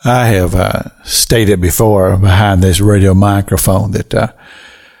I have stated before behind this radio microphone that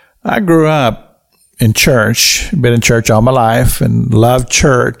I grew up in church, been in church all my life and loved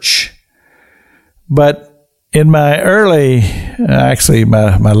church. But in my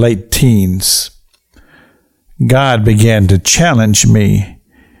my late teens, God began to challenge me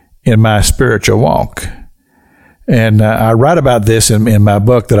in my spiritual walk. And I write about this in my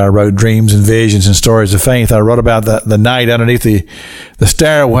book that I wrote, Dreams and Visions and Stories of Faith. I wrote about the night underneath the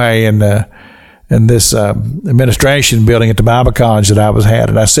stairway in this administration building at the Bible college that I was at.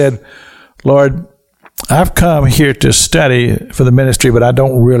 And I said, Lord, I've come here to study for the ministry, but I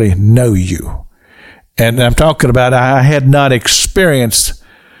don't really know you. And I'm talking about I had not experienced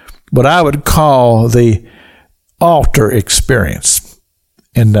what I would call the altar experience.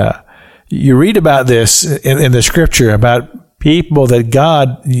 And you read about this in the scripture about people that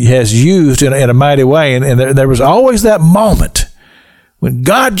God has used in a mighty way. And there was always that moment when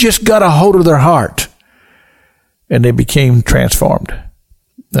God just got a hold of their heart and they became transformed.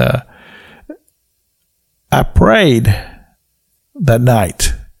 I prayed that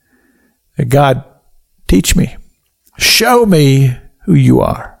night that God, teach me, show me who you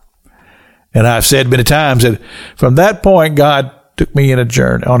are. And I've said many times that from that point, God took me on a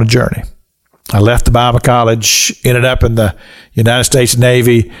journey. I left the Bible college, ended up in the United States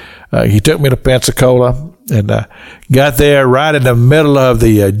Navy. He took me to Pensacola and got there right in the middle of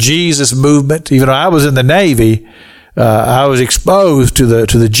the Jesus movement. Even though I was in the Navy, I was exposed to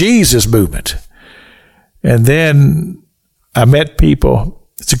the Jesus movement. And then I met people.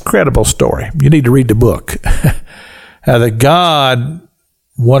 It's an incredible story. You need to read the book. How that God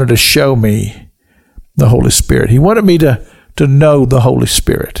wanted to show me the Holy Spirit. He wanted me to know the Holy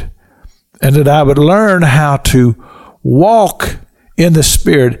Spirit. And that I would learn how to walk in the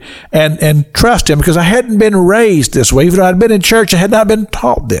Spirit and trust Him, because I hadn't been raised this way. Even though I'd been in church, I had not been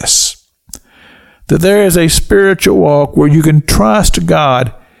taught this. That there is a spiritual walk where you can trust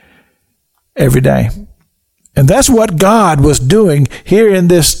God every day. And that's what God was doing here in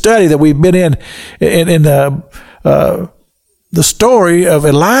this study that we've been in the story of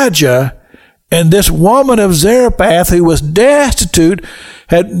Elijah and this woman of Zarephath who was destitute,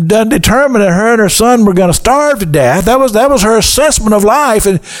 had determined that her and her son were going to starve to death. That was her assessment of life,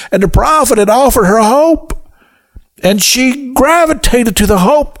 and the prophet had offered her hope. And she gravitated to the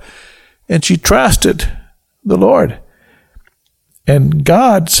hope, and she trusted the Lord. And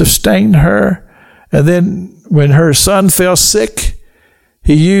God sustained her. And then when her son fell sick,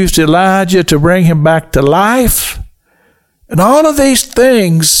 He used Elijah to bring him back to life. And all of these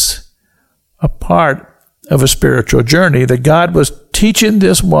things are part of a spiritual journey that God was teaching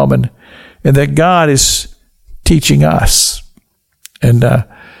this woman and that God is teaching us. And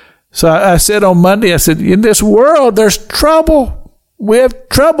so I said on Monday, I said, in this world, there's trouble. We have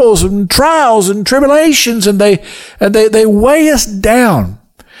troubles and trials and tribulations, and they weigh us down.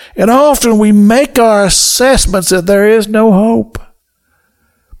 And often we make our assessments that there is no hope.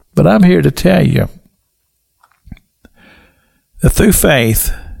 But I'm here to tell you that through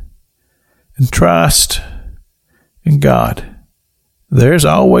faith and trust in God, there's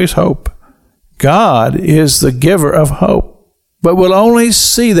always hope. God is the giver of hope, but we'll only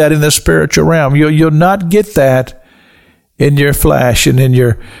see that in the spiritual realm. You'll not get that in your flesh and in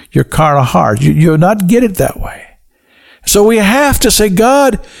your carnal heart. You'll not get it that way. So we have to say,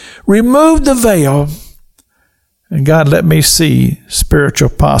 God, remove the veil, and God, let me see spiritual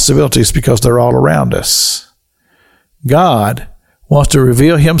possibilities, because they're all around us. God wants to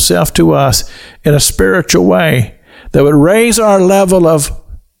reveal Himself to us in a spiritual way that would raise our level of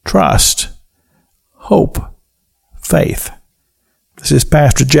trust, hope, faith. This is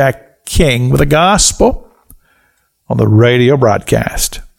Pastor Jack King with the gospel on the radio broadcast.